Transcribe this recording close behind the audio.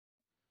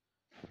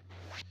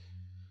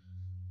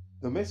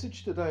The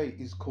message today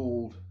is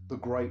called The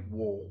Great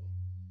Wall.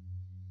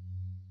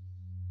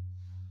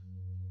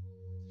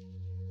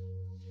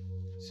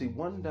 See,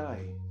 one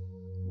day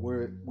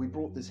we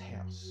brought this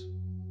house,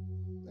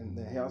 and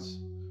the house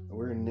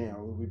we're in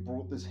now, we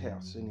brought this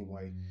house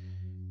anyway,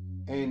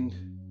 and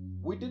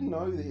we didn't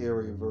know the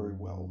area very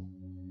well,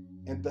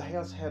 and the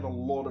house had a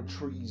lot of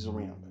trees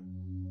around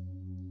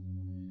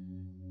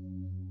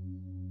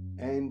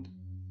it. And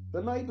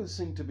the neighbours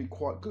seemed to be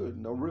quite good,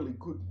 and they're really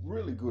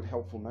good,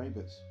 helpful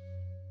neighbours.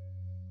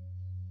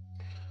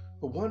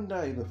 But one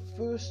day, the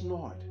first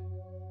night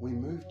we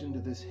moved into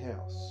this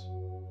house,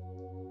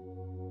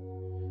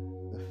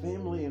 the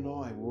family and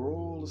I were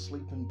all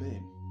asleep in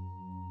bed.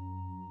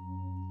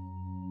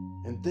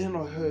 And then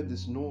I heard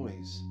this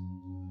noise.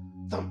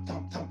 Thump,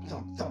 thump, thump,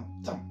 thump, thump,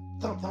 thump,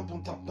 thump, thump,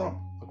 thump, thump, thump,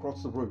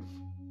 across the roof.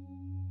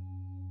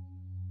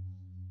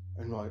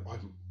 And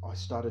I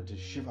started to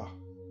shiver.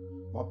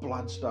 My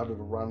blood started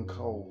to run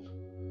cold.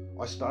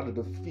 I started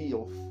to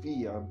feel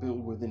fear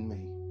build within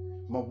me.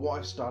 My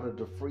wife started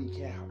to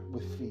freak out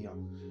with fear.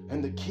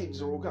 And the kids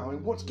are all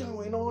going, "What's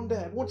going on,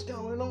 Dad? What's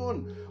going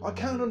on? I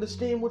can't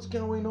understand what's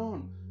going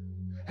on."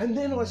 And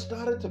then I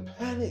started to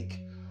panic.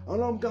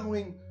 And I'm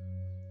going,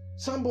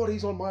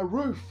 somebody's on my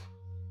roof.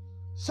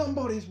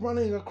 Somebody's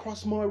running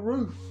across my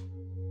roof.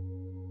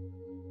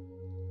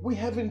 We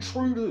have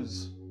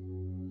intruders.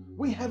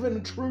 We have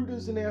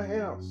intruders in our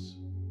house.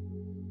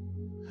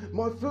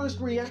 My first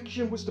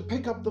reaction was to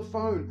pick up the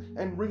phone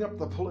and ring up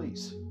the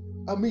police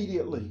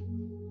immediately.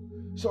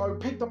 So I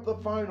picked up the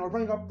phone, I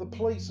rang up the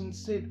police and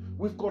said,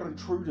 "We've got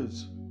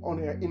intruders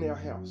in our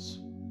house.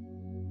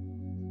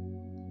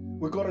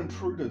 We've got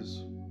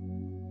intruders.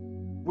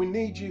 We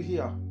need you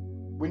here.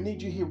 We need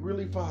you here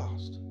really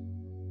fast."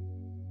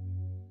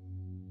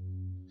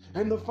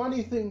 And the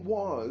funny thing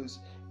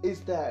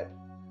is that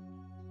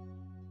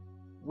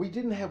we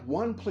didn't have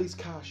one police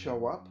car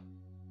show up.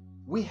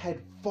 We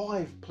had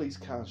 5 police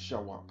cars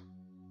show up.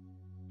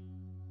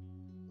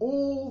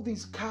 All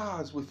these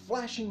cars with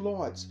flashing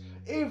lights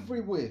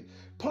everywhere.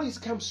 Police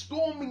come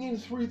storming in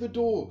through the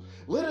door.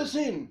 "Let us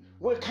in.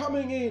 We're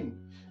coming in."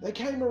 They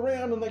came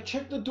around and they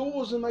checked the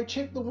doors and they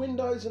checked the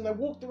windows and they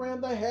walked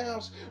around the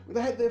house.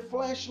 They had their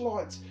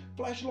flashlights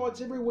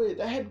everywhere.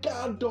 They had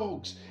guard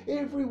dogs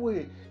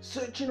everywhere,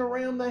 searching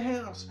around the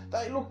house.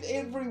 They looked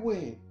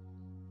everywhere.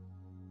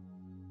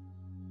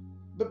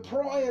 But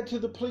prior to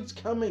the police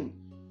coming,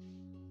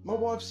 my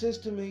wife says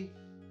to me,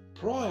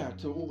 prior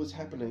to all this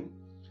happening,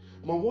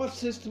 my wife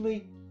says to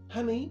me,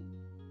 "Honey,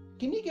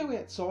 can you go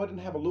outside and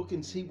have a look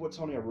and see what's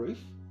on our roof?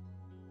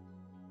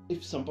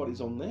 If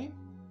somebody's on there."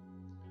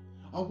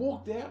 I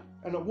walked out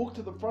and I walked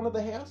to the front of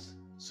the house,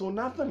 saw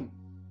nothing.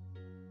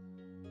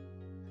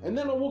 And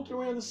then I walked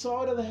around the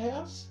side of the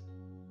house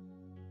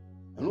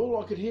and all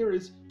I could hear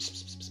is pss,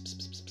 pss, pss, pss,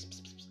 pss, pss,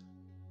 pss, pss.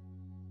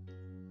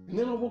 And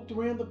then I walked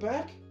around the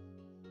back,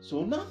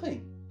 saw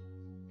nothing.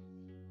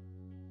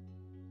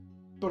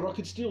 But I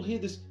could still hear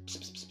this pss,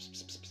 pss, pss,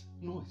 pss, pss, pss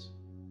noise.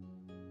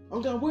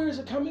 I'm going, where is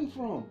it coming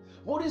from?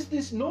 What is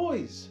this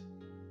noise?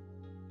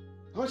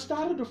 I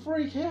started to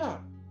freak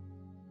out.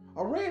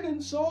 I ran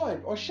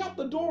inside. I shut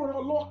the door and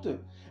I locked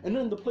it. And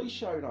then the police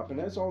showed up. And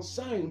as I was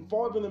saying,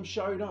 5 of them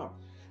showed up.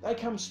 They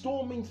come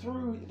storming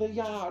through the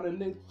yard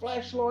and there's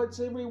flashlights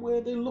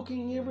everywhere. They're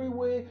looking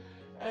everywhere.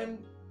 And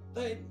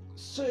they're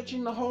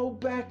searching the whole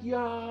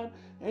backyard.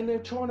 And they're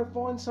trying to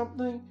find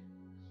something.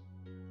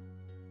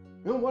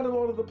 And a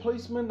lot of the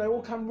policemen, they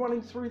all come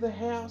running through the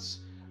house,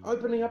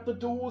 opening up the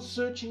doors,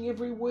 searching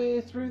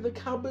everywhere, through the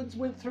cupboards,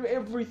 went through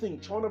everything,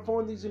 trying to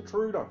find this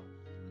intruder.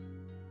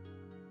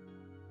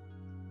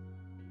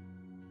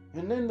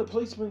 And then the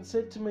policeman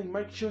said to me,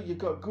 "Make sure you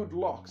got good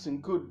locks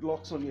and good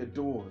locks on your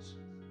doors."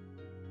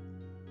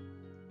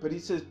 But he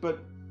says, "But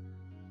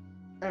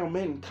our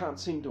men can't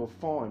seem to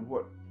find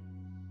what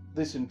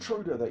this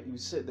intruder that you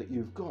said that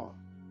you've got."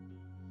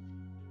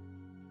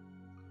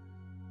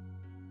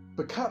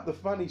 But cut the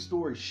funny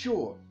story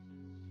short,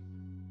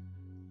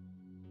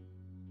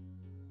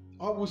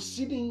 I was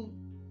sitting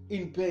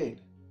in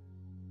bed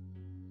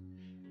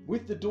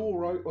with the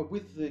door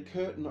with the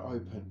curtain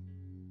open,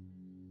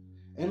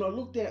 and I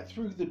looked out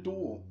through the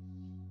door,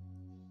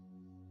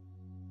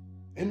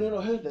 and then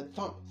I heard that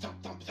thump,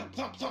 thump, thump, thump,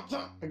 thump, thump,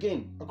 thump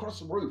again across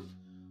the roof.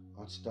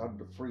 I started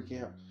to freak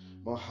out.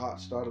 My heart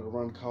started to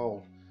run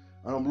cold,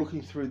 and I'm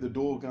looking through the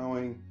door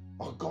going,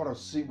 "I've got to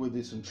see where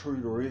this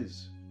intruder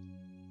is."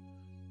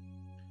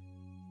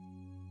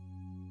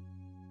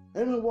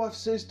 And my wife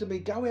says to me,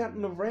 "Go out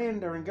in the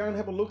veranda and go and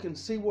have a look and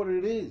see what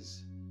it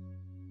is."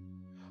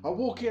 I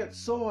walk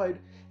outside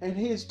and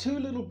here's 2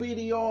 little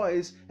beady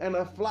eyes and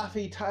a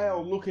fluffy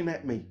tail looking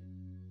at me.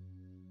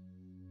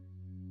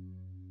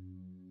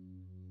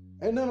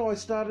 And then I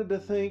started to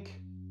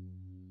think,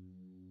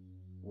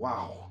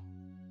 wow,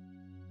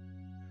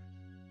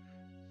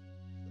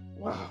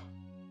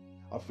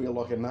 I feel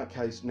like a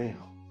nutcase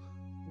now.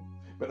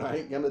 But I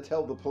ain't going to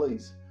tell the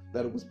police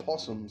that it was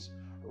possums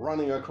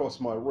running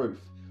across my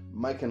roof,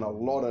 making a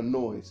lot of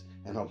noise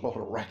and a lot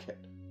of racket.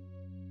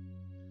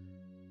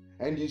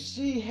 And you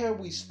see how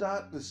we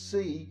start to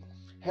see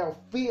how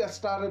fear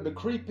started to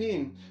creep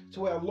in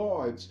to our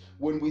lives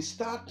when we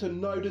start to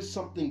notice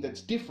something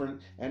that's different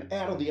and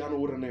out of the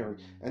unordinary,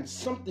 and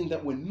something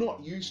that we're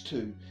not used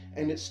to,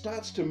 and it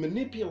starts to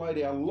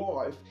manipulate our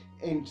life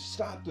and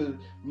start to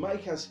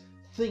make us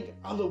think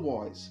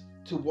otherwise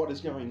to what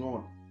is going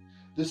on.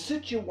 The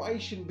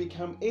situation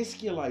become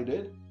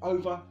escalated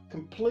over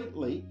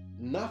completely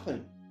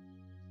nothing.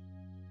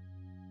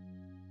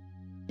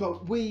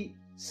 But we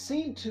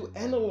seem to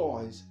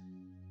analyze,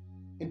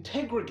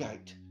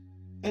 interrogate,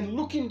 and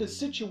look into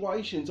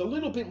situations a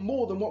little bit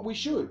more than what we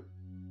should.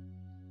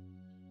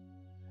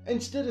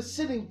 Instead of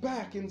sitting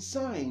back and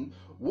saying,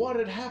 what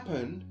had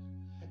happened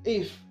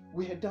if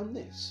we had done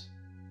this?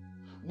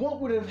 What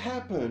would have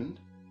happened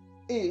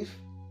if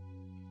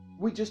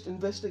we just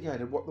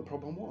investigated what the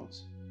problem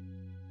was?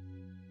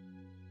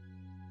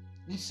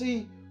 You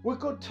see, we've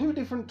got two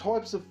different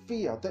types of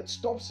fear that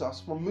stops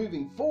us from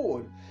moving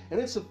forward.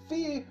 And it's a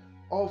fear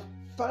of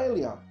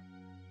failure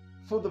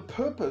for the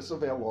purpose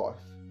of our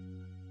life.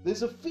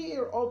 There's a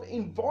fear of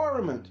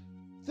environment,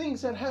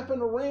 things that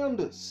happen around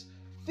us,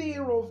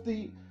 fear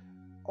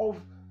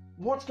of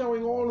what's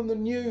going on in the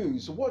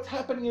news, what's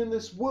happening in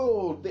this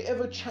world, the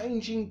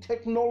ever-changing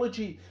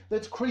technology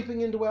that's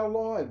creeping into our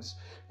lives,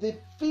 the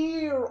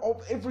fear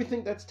of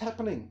everything that's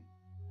happening.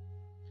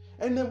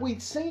 And then we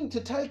seem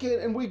to take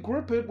it and we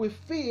grip it with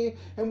fear,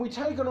 and we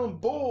take it on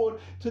board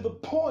to the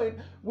point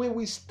where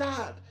we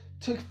start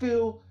to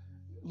feel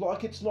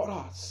like it's not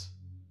us.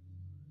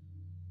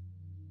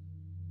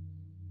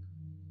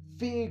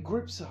 Fear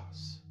grips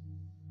us.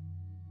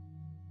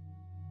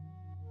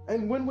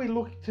 And when we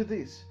look to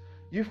this,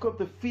 you've got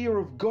the fear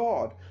of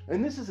God,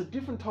 and this is a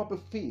different type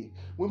of fear.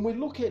 When we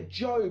look at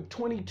Job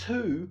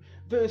 22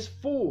 verse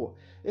 4,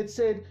 it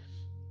said,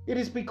 "It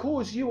is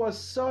because you are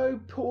so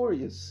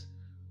porous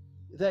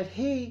that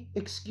he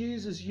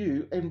excuses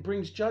you and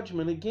brings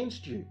judgment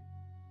against you."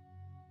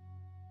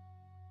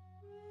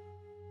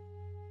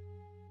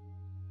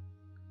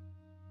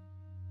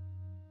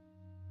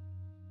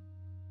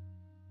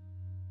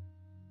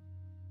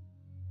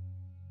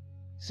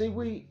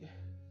 See,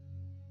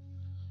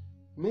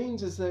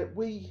 means is that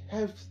we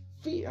have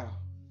fear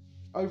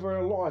over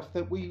our life,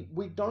 that we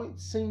don't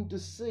seem to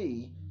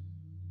see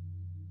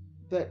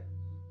that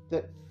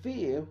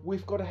fear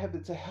we've got to have.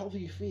 It's a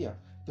healthy fear,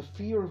 the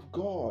fear of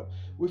God.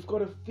 We've got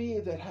to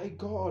fear that, hey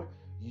God,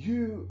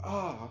 you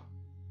are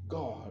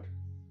God,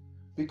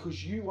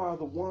 because you are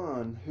the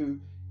one who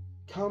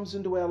comes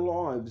into our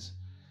lives,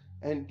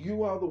 and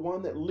you are the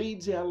one that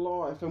leads our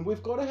life. And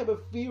we've got to have a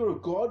fear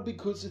of God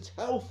because it's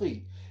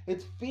healthy.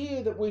 It's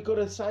fear that we've got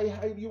to say,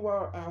 hey, you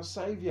are our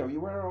Savior,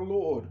 you are our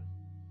Lord.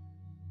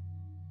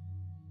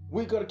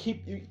 We've got to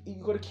keep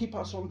you've got to keep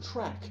us on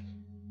track.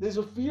 There's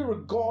a fear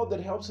of God that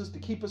helps us to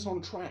keep us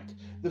on track.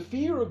 The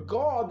fear of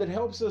God that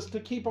helps us to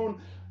keep on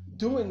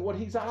doing what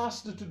He's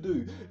asked us to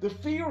do. The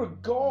fear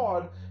of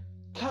God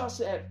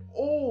casts out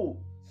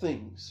all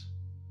things.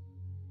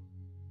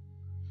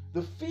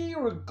 The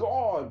fear of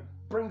God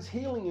brings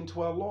healing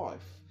into our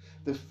life.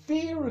 The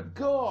fear of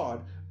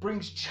God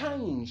brings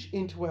change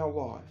into our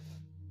life.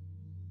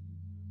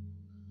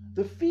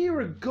 The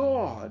fear of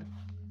God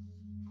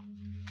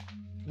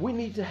we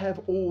need to have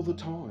all the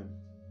time.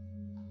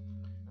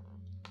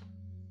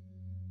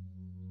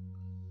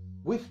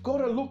 We've got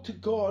to look to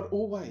God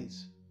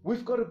always.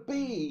 We've got to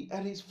be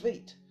at His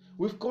feet.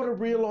 We've got to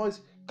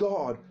realize,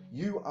 God,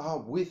 you are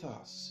with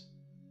us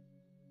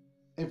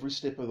every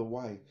step of the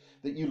way.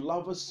 That you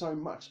love us so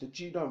much that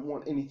you don't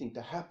want anything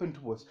to happen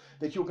to us,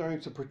 that you're going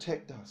to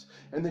protect us,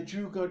 and that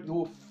you've got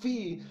your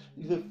fear.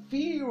 The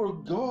fear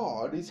of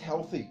God is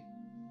healthy.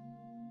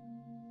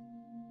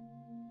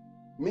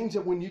 It means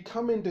that when you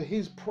come into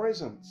His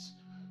presence,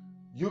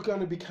 you're going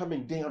to be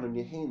coming down on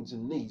your hands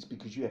and knees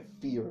because you have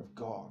fear of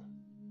God.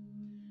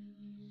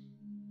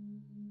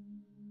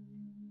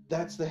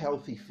 That's the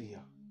healthy fear.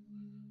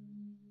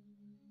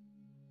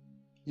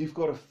 You've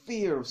got a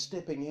fear of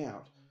stepping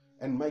out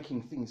and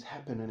making things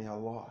happen in our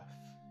life.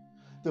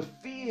 The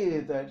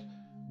fear that,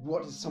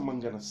 what is someone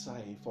going to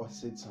say if I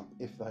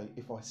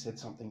said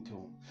something to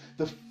them?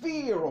 The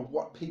fear of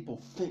what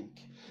people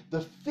think.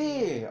 The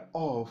fear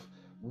of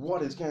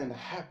what is going to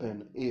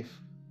happen if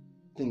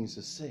things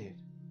are said.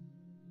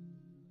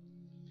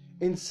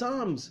 In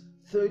Psalms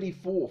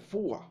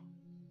 34:4,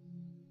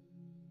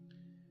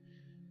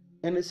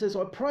 and it says,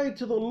 "I prayed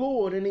to the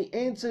Lord and He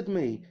answered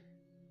me.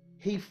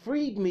 He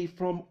freed me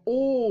from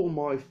all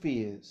my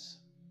fears."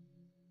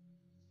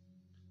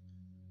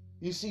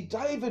 You see,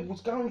 David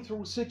was going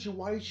through a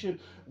situation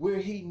where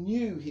he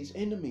knew his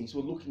enemies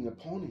were looking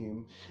upon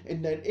him,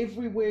 and that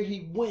everywhere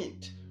he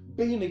went,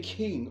 being a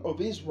king of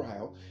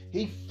Israel,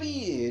 he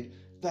feared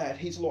that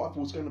his life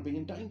was going to be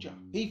in danger.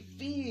 He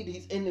feared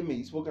his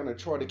enemies were going to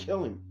try to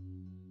kill him.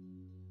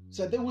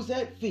 So there was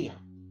that fear.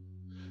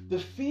 The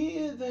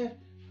fear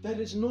that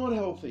is not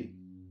healthy.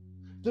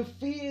 The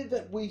fear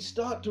that we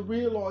start to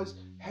realize,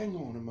 hang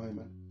on a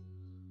moment.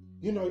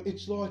 You know,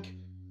 it's like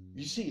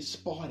you see a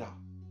spider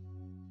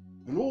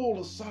And all of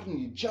a sudden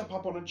you jump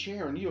up on a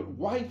chair and you're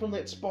away from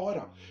that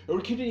spider. Or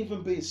it could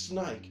even be a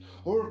snake.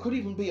 Or it could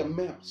even be a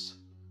mouse.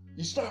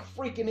 You start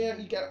freaking out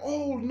and you go,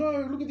 oh no,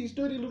 look at these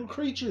dirty little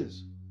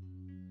creatures.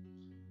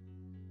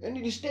 And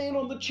you stand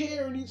on the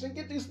chair and you say,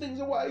 get these things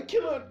away,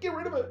 kill it, get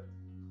rid of it.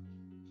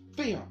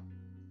 Fear.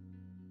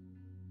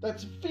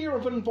 That's fear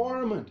of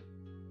environment.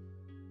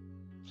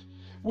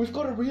 We've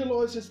got to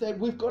realise is that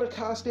we've got to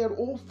cast out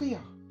all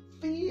fear.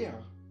 Fear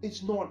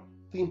is not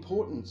the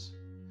importance.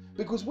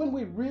 Because when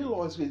we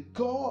realise that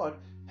God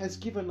has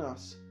given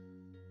us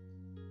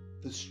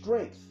the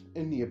strength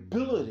and the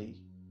ability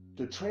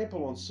to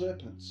trample on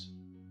serpents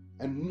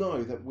and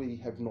know that we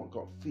have not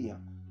got fear.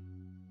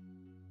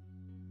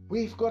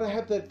 We've got to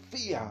have that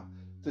fear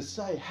to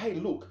say, hey,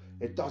 look,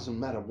 it doesn't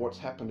matter what's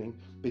happening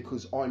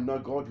because I know,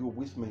 God, you're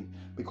with me,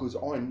 because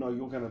I know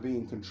you're going to be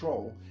in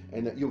control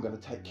and that you're going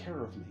to take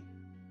care of me.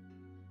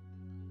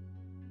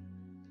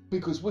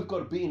 Because we've got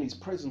to be in His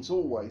presence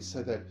always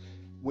so that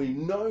we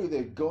know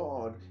that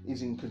God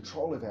is in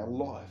control of our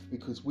life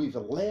because we've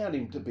allowed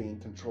Him to be in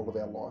control of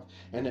our life,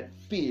 and that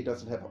fear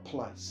doesn't have a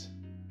place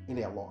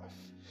in our life.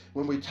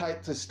 When we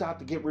start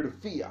to get rid of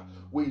fear,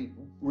 we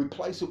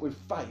replace it with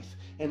faith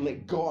and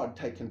let God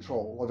take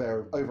control of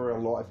over our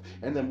life,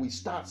 and then we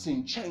start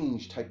seeing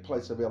change take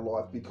place of our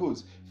life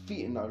because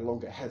fear no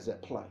longer has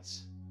that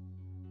place.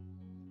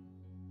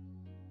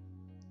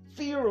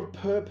 Fear of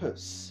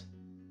purpose.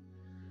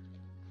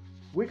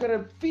 We've got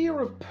a fear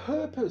of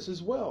purpose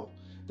as well.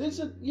 These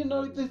are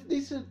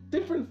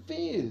different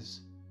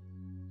fears.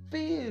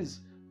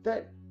 Fears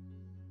that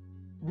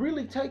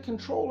really take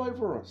control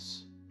over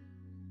us.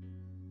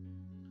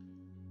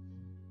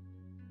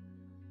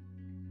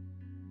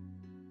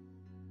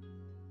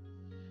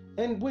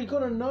 And we've got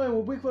to know,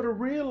 we've got to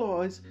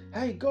realise,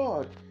 hey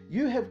God,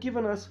 you have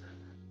given us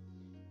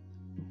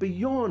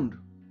beyond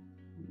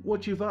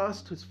what you've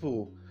asked us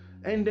for.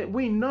 And that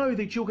we know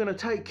that you're going to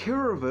take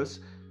care of us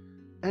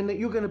and that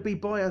you're going to be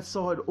by our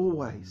side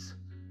always.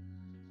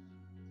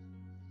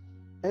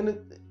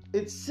 And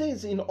it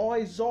says in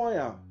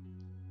Isaiah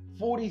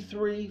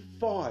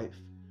 43:5,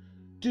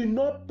 do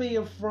not be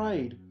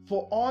afraid,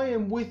 for I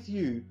am with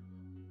you.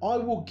 I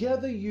will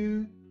gather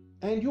you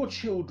and your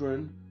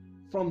children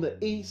from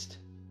the east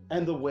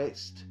and the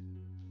west.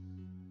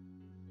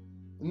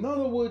 In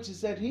other words,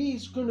 is that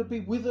He's going to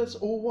be with us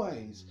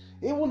always.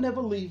 He will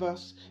never leave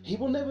us. He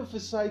will never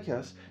forsake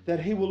us.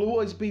 That He will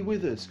always be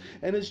with us.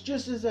 And it's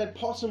just as that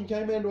possum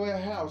came into our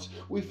house,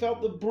 we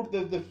felt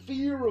the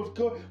fear of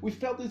God. We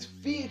felt this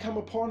fear come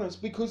upon us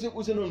because it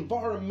was an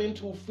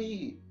environmental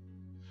fear.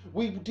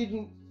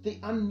 The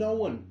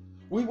unknown.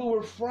 We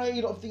were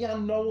afraid of the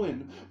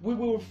unknown. We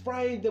were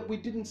afraid that we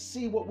didn't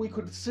see what we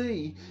could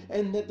see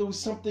and that there was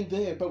something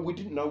there, but we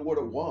didn't know what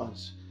it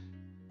was.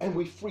 And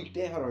we freaked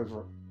out over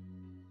it.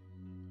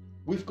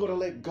 We've got to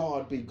let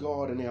God be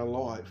God in our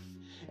life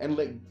and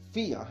let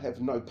fear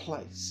have no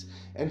place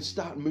and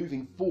start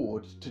moving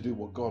forward to do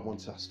what God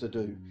wants us to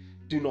do.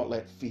 Do not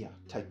let fear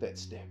take that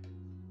step.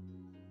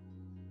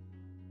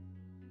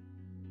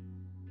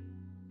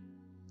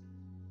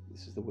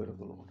 This is the word of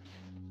the Lord.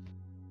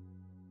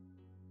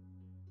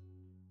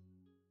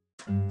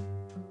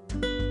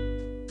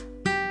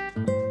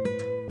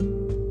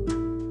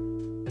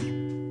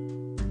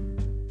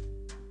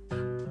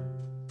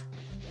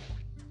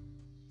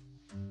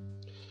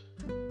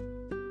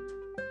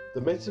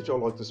 The message I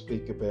like to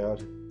speak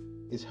about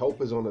is help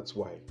is on its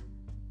way.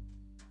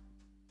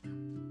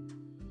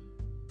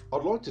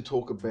 I'd like to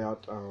talk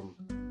about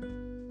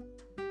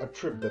a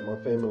trip that my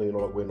family and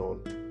I went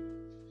on.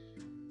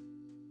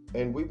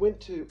 And we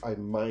went to a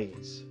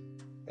maze.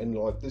 And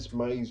like this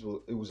maze,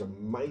 it was an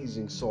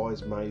amazing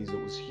size maze.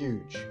 It was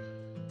huge.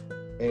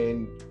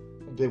 And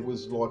there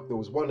was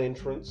one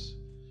entrance,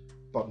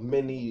 but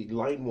many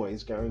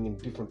laneways going in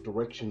different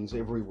directions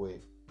everywhere.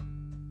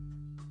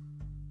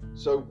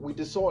 So we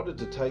decided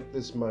to take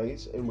this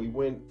maze and we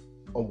went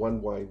on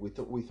one way. We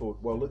thought,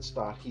 well, let's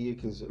start here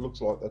because it looks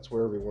like that's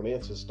where everyone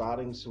else is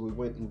starting. So we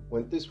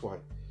went this way.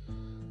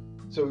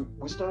 So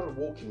we started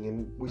walking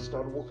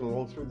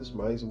along through this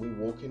maze, and we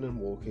walking,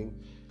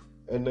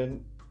 and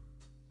then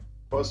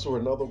I saw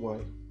another way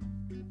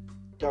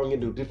going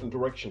into a different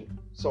direction.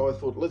 So I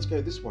thought, let's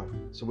go this way.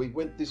 So we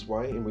went this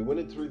way and we went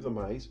in through the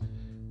maze,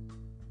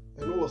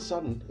 and all of a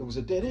sudden it was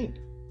a dead end.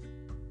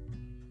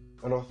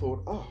 And I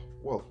thought, oh,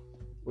 well,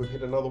 we've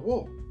hit another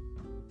wall.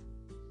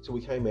 So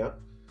we came out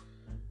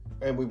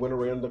and we went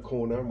around the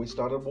corner and we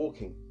started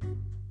walking,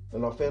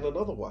 and I found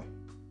another way.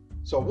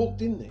 So I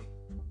walked in there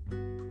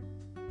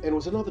and it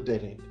was another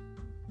dead end.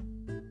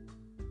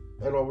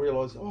 And I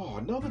realised, oh,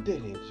 another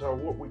dead end. So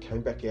we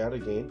came back out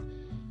again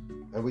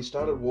and we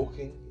started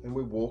walking, and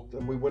we walked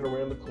and we went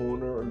around the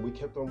corner and we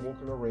kept on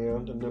walking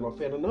around, and then I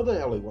found another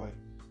alleyway.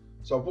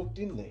 So I walked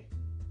in there,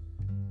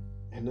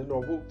 and then I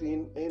walked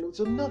in and it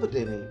was another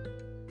dead end.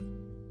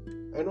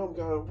 And I'm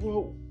going,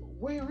 well,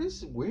 where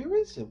is it? Where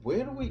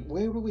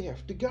do we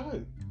have to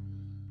go?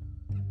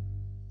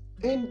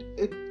 And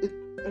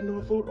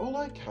and I thought, oh,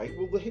 okay,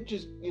 well, the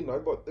hedges,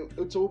 but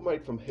it's all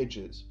made from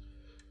hedges.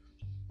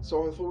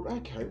 So I thought,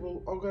 okay,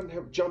 well, I'll go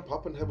and jump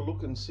up and have a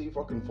look and see if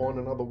I can find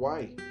another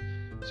way.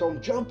 So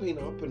I'm jumping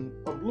up and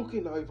I'm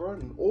looking over,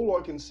 and all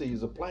I can see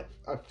is a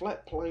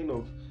flat plane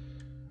of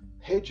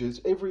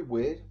hedges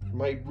everywhere,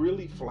 made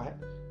really flat,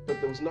 but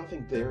there was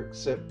nothing there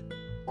except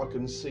I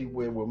can see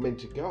where we're meant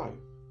to go,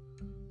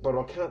 but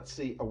I can't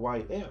see a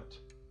way out.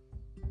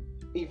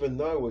 Even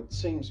though it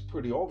seems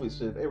pretty obvious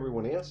that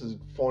everyone else is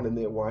finding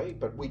their way,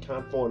 but we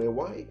can't find our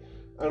way.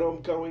 And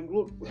I'm going,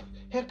 look,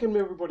 how come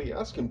everybody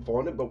else can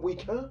find it, but we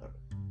can't?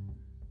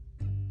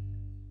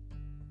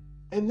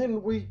 And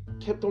then we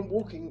kept on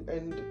walking,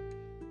 and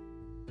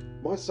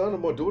my son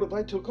and my daughter,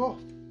 they took off.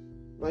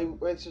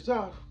 They said,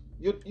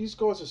 you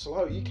guys are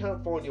slow. You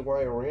can't find your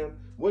way around.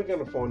 We're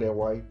going to find our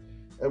way,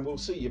 and we'll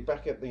see you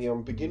back at the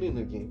beginning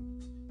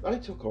again. They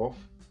took off,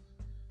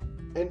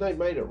 and they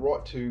made it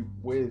right to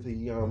where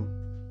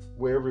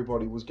where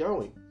everybody was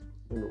going,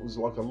 and it was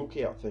like a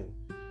lookout thing.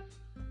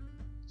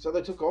 So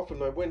they took off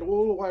and they went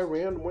all the way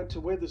around and went to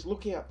where this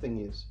lookout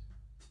thing is.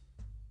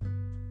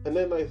 And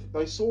then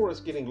they saw us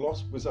getting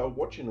lost because they were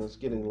watching us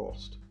getting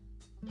lost.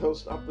 They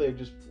was up there,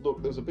 just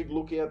look, there's a big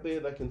lookout there,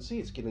 they can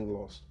see us getting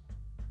lost.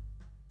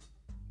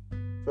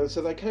 But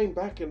so they came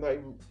back and they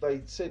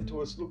said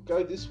to us, look,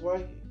 go this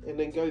way and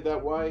then go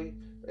that way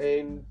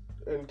and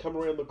come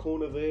around the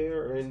corner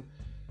there, and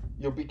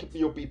you'll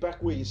be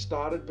back where you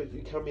started, but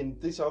you come in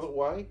this other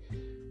way,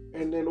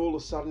 and then all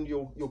of a sudden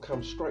you'll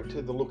come straight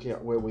to the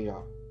lookout where we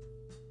are.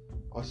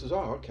 I says,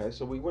 oh, okay.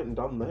 So we went and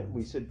done that.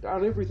 We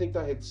done everything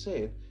they had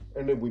said,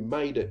 and then we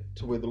made it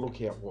to where the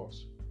lookout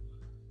was.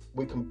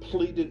 We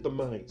completed the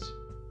maze.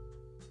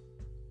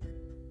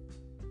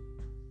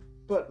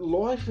 But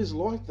life is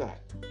like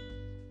that.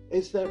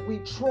 It's that we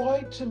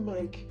try to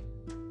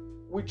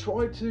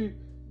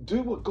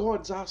do what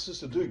God's asked us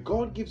to do.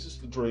 God gives us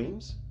the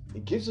dreams, He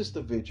gives us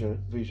the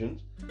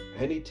visions,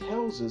 and He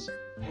tells us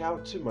how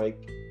to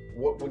make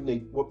what we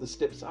need, what the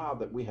steps are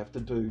that we have to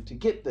do to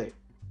get there.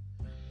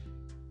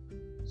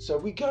 So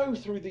we go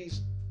through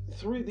these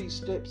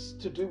steps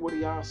to do what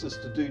He asks us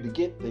to do to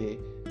get there,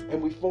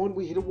 and we find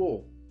we hit a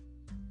wall.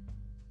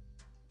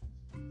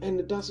 And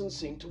it doesn't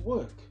seem to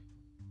work.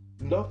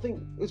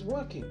 Nothing is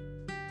working.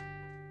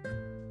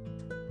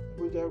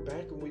 We go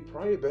back and we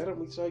pray about it and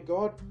we say,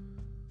 God,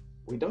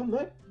 we done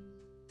that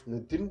and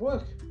it didn't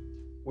work.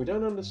 We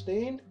don't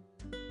understand.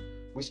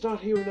 We start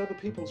hearing other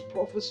people's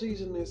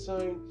prophecies and they're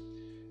saying,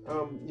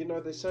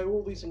 they say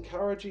all these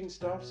encouraging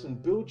stuffs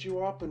and build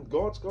you up, and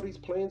God's got His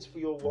plans for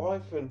your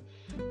life, and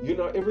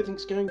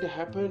everything's going to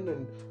happen,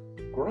 and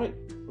great,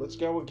 let's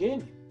go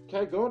again.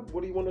 Okay, God,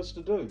 what do you want us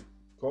to do?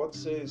 God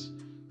says,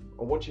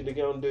 I want you to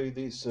go and do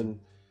this, and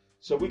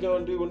so we go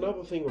and do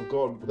another thing of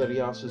God that He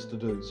asks us to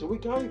do. So we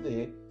go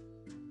there,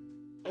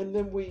 and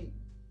then we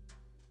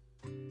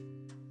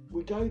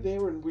go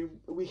there and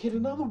we hit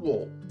another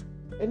wall,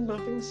 and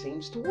nothing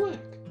seems to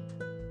work.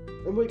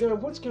 And we're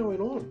going, what's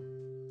going on?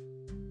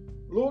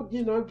 Lord,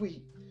 we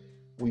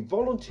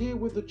volunteer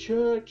with the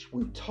church,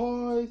 we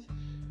tithe,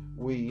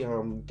 we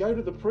go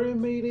to the prayer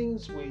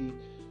meetings, we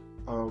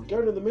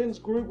go to the men's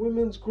group,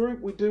 women's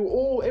group, we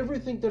do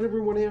everything that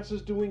everyone else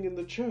is doing in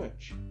the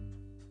church.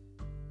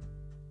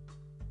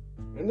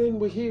 And then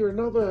we hear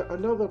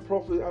another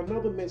prophet,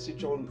 another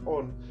message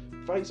on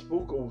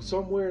Facebook or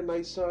somewhere, and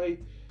they say,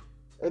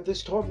 at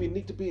this time you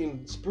need to be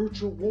in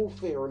spiritual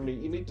warfare, and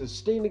you need to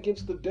stand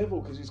against the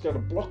devil because he's going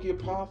to block your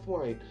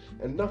pathway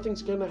and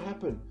nothing's going to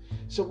happen.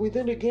 So we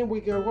go,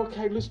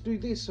 okay, let's do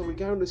this. So we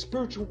go into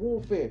spiritual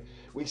warfare.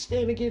 We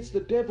stand against the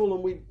devil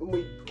and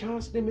we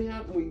cast him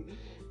out, and we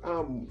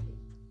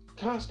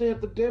cast out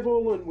the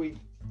devil, and we're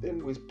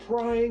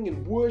praying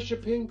and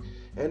worshipping,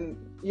 and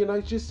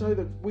just so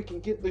that we can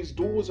get these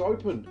doors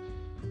opened.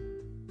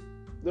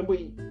 Then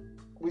we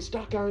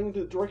start going in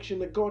the direction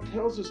that God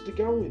tells us to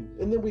go in,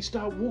 and then we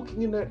start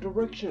walking in that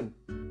direction,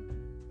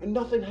 and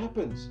nothing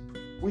happens.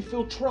 We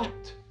feel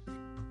trapped.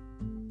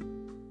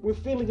 We're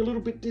feeling a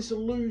little bit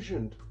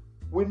disillusioned.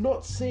 We're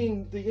not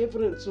seeing the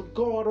evidence of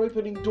God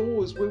opening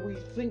doors where we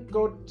think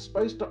God's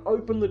supposed to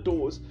open the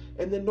doors,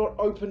 and they're not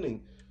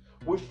opening.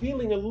 We're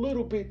feeling a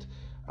little bit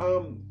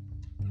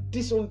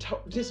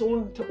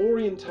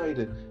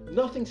disorientated.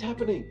 Nothing's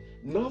happening.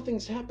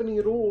 Nothing's happening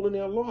at all in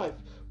our life.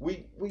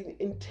 We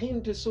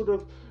intend to sort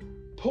of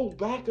pull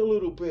back a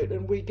little bit,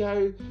 and we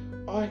go,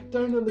 I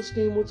don't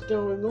understand what's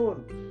going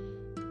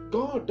on.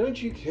 God,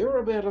 don't you care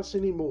about us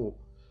anymore?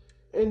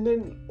 And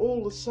then all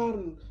of a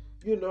sudden,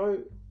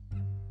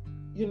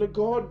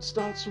 God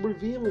starts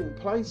revealing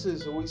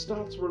places, or He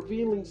starts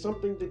revealing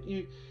something that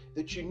you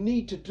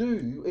need to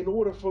do in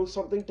order for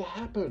something to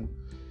happen.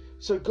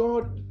 So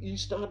God, you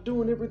start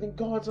doing everything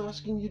God's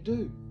asking you to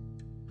do.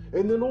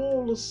 And then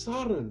all of a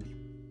sudden,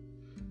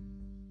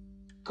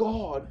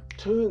 God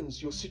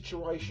turns your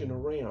situation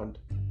around.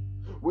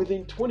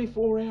 Within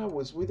 24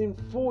 hours, within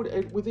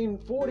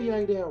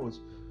 48 hours,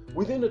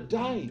 within a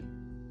day,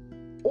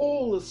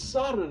 all of a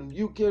sudden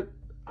you get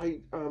a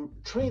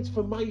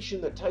transformation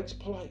that takes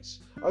place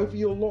over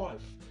your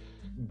life.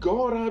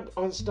 God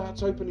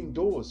starts opening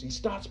doors. He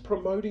starts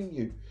promoting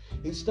you.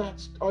 He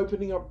starts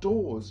opening up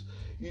doors.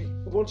 He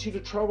wants you to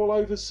travel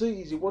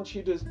overseas. He wants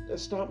you to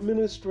start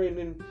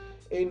ministering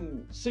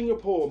in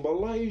Singapore,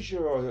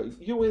 Malaysia,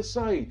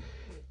 USA.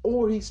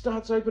 Or he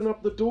starts opening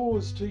up the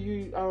doors to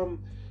you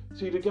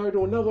to go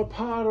to another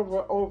part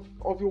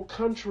of your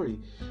country.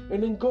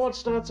 And then God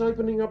starts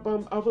opening up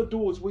other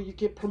doors where you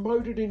get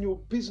promoted in your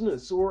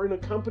business or in a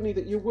company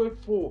that you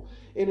work for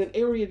in an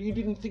area you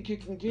didn't think you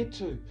can get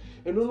to.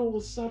 And then all of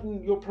a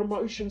sudden your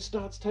promotion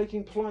starts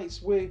taking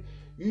place where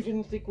you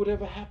didn't think would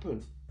ever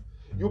happen.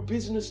 Your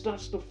business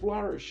starts to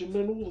flourish, and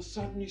then all of a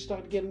sudden you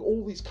start getting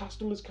all these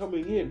customers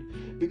coming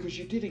in because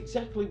you did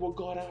exactly what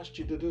God asked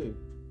you to do.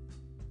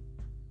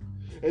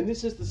 And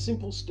this is the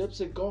simple steps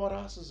that God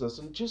asks us.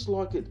 And just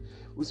like it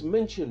was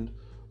mentioned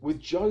with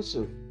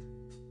Joseph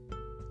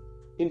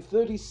in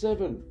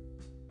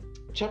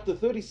chapter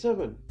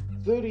 37,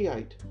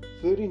 38,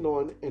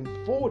 39,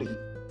 and 40,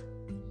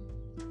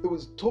 it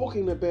was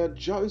talking about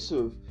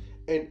Joseph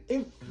and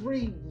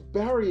every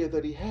barrier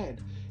that he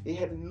had. He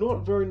had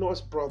not very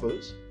nice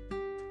brothers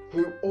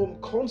who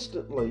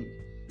constantly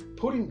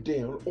put him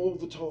down all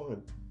the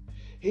time.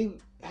 He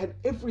had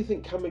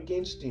everything come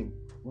against him,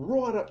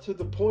 right up to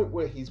the point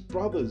where his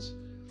brothers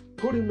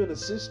put him in a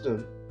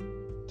system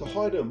to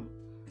hide him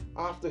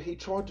after he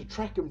tried to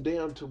track him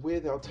down to where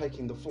they were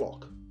taking the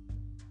flock.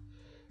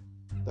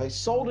 They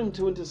sold him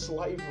into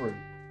slavery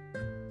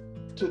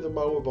to the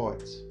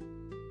Moabites.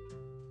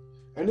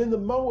 And then the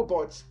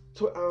Moabites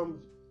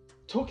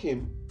took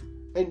him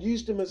and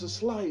used him as a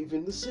slave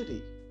in the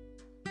city.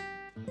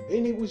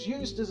 And he was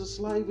used as a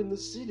slave in the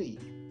city.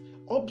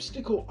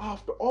 Obstacle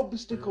after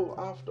obstacle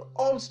after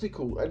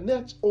obstacle, and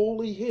that's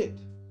all he hit.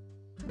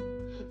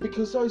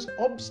 Because those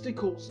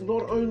obstacles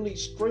not only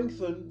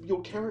strengthen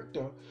your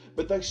character,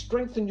 but they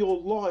strengthen your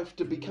life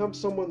to become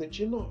someone that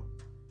you're not.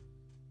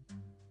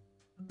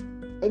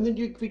 And then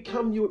you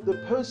become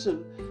the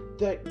person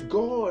that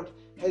God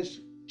has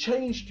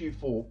changed you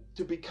for,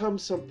 to become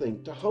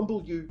something, to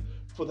humble you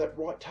for that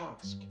right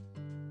task.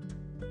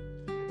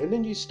 And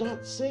then you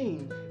start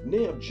seeing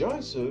now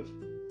Joseph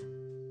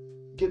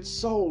gets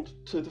sold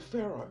to the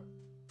Pharaoh.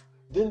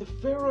 Then the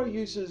Pharaoh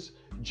uses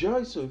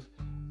Joseph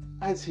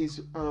as his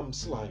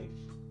slave.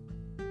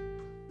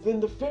 Then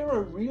the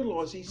Pharaoh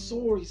realized, he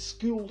saw his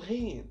skilled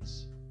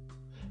hands.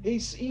 He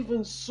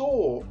even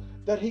saw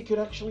that he could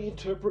actually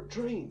interpret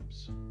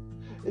dreams.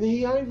 And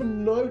he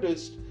even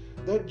noticed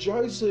that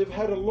Joseph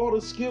had a lot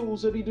of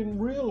skills that he didn't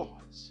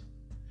realize.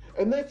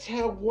 And that's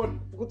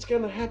what's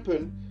going to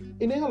happen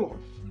in our life.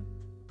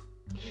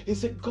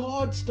 Is that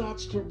God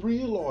starts to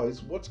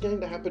realize what's going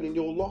to happen in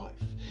your life.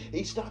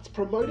 He starts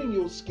promoting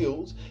your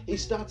skills. He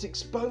starts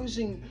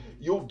exposing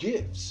your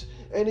gifts.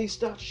 And he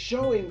starts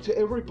showing to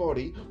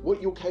everybody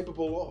what you're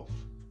capable of.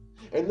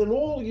 And then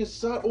all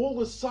of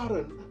a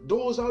sudden,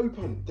 doors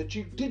open that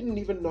you didn't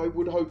even know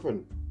would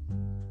open.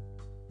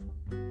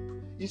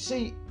 You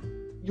see,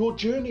 your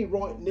journey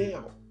right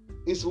now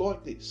is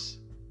like this.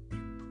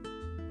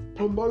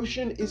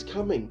 Promotion is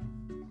coming,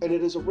 and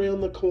it is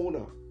around the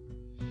corner.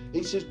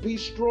 He says, be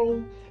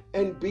strong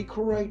and be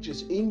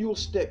courageous in your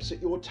steps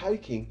that you're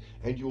taking,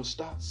 and you'll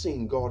start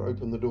seeing God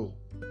open the door.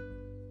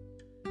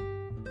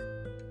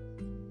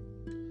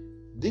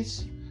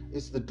 This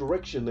is the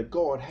direction that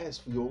God has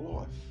for your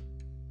life.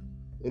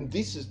 And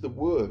this is the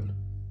word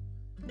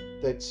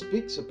that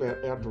speaks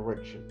about our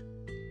direction.